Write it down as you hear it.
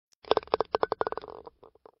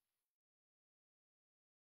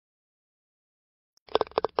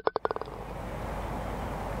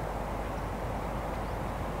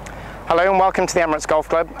Hello and welcome to the Emirates Golf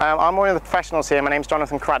Club. I'm one of the professionals here. My name's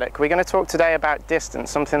Jonathan Craddock. We're going to talk today about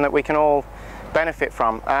distance, something that we can all benefit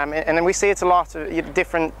from. And then we see it a lot of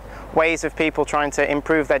different ways of people trying to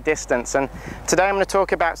improve their distance. And today I'm going to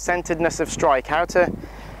talk about centeredness of strike, how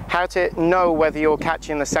to know whether you're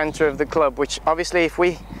catching the center of the club, which obviously if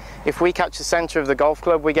we catch the center of the golf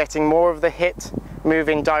club, we're getting more of the hit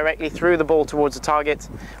moving directly through the ball towards the target.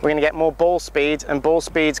 We're going to get more ball speed, and ball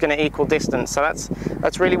speed is going to equal distance. So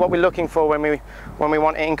that's really what we're looking for when we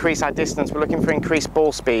want to increase our distance. We're looking for increased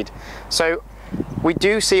ball speed. So we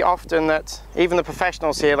do see often that even the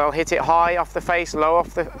professionals here, they'll hit it high off the face, low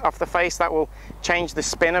off the face. That will change the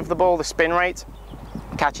spin of the ball, the spin rate.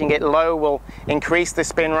 Catching it low will increase the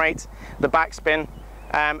spin rate, the backspin,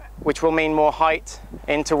 which will mean more height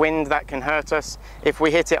into wind that can hurt us. If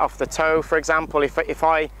we hit it off the toe, for example, if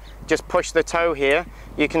I just push the toe here,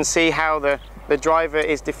 you can see how the driver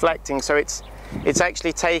is deflecting. So it's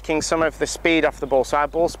actually taking some of the speed off the ball. So our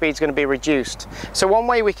ball speed is going to be reduced. So one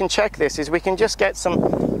way we can check this is we can just get some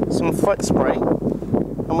foot spray,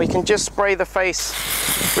 and we can just spray the face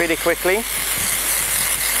really quickly.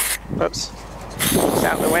 Oops, it's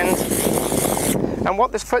out the wind. And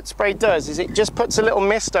what this foot spray does is it just puts a little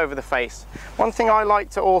mist over the face. One thing I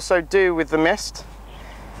like to also do with the mist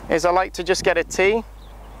is I like to just get a tee.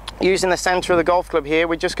 Using the center of the golf club here,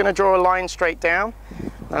 we're just going to draw a line straight down.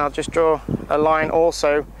 And I'll just draw a line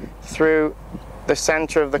also through the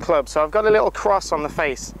center of the club. So I've got a little cross on the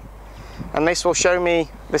face, and this will show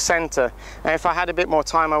me the center. And if I had a bit more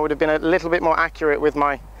time, I would have been a little bit more accurate with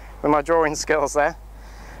my drawing skills there.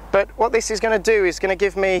 But what this is going to do is going to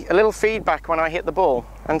give me a little feedback when I hit the ball.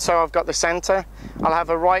 And so I've got the center, I'll have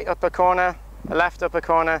a right upper corner, a left upper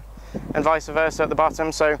corner, and vice versa at the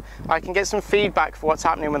bottom. So I can get some feedback for what's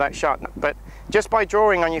happening with that shot. But just by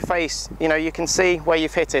drawing on your face, you can see where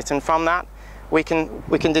you've hit it, and from that we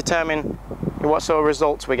can determine what sort of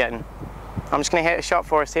results we're getting. I'm just going to hit a shot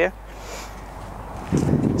for us here.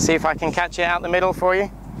 See if I can catch it out the middle for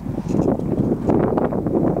you.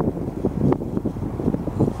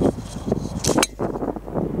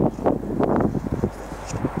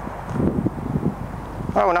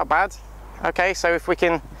 Oh, not bad. Okay, so if we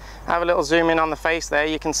can have a little zoom in on the face there,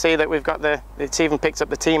 you can see that we've got it's even picked up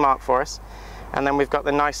the T mark for us, and then we've got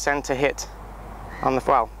the nice center hit on the,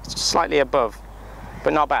 well, it's slightly above,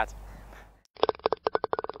 but not bad.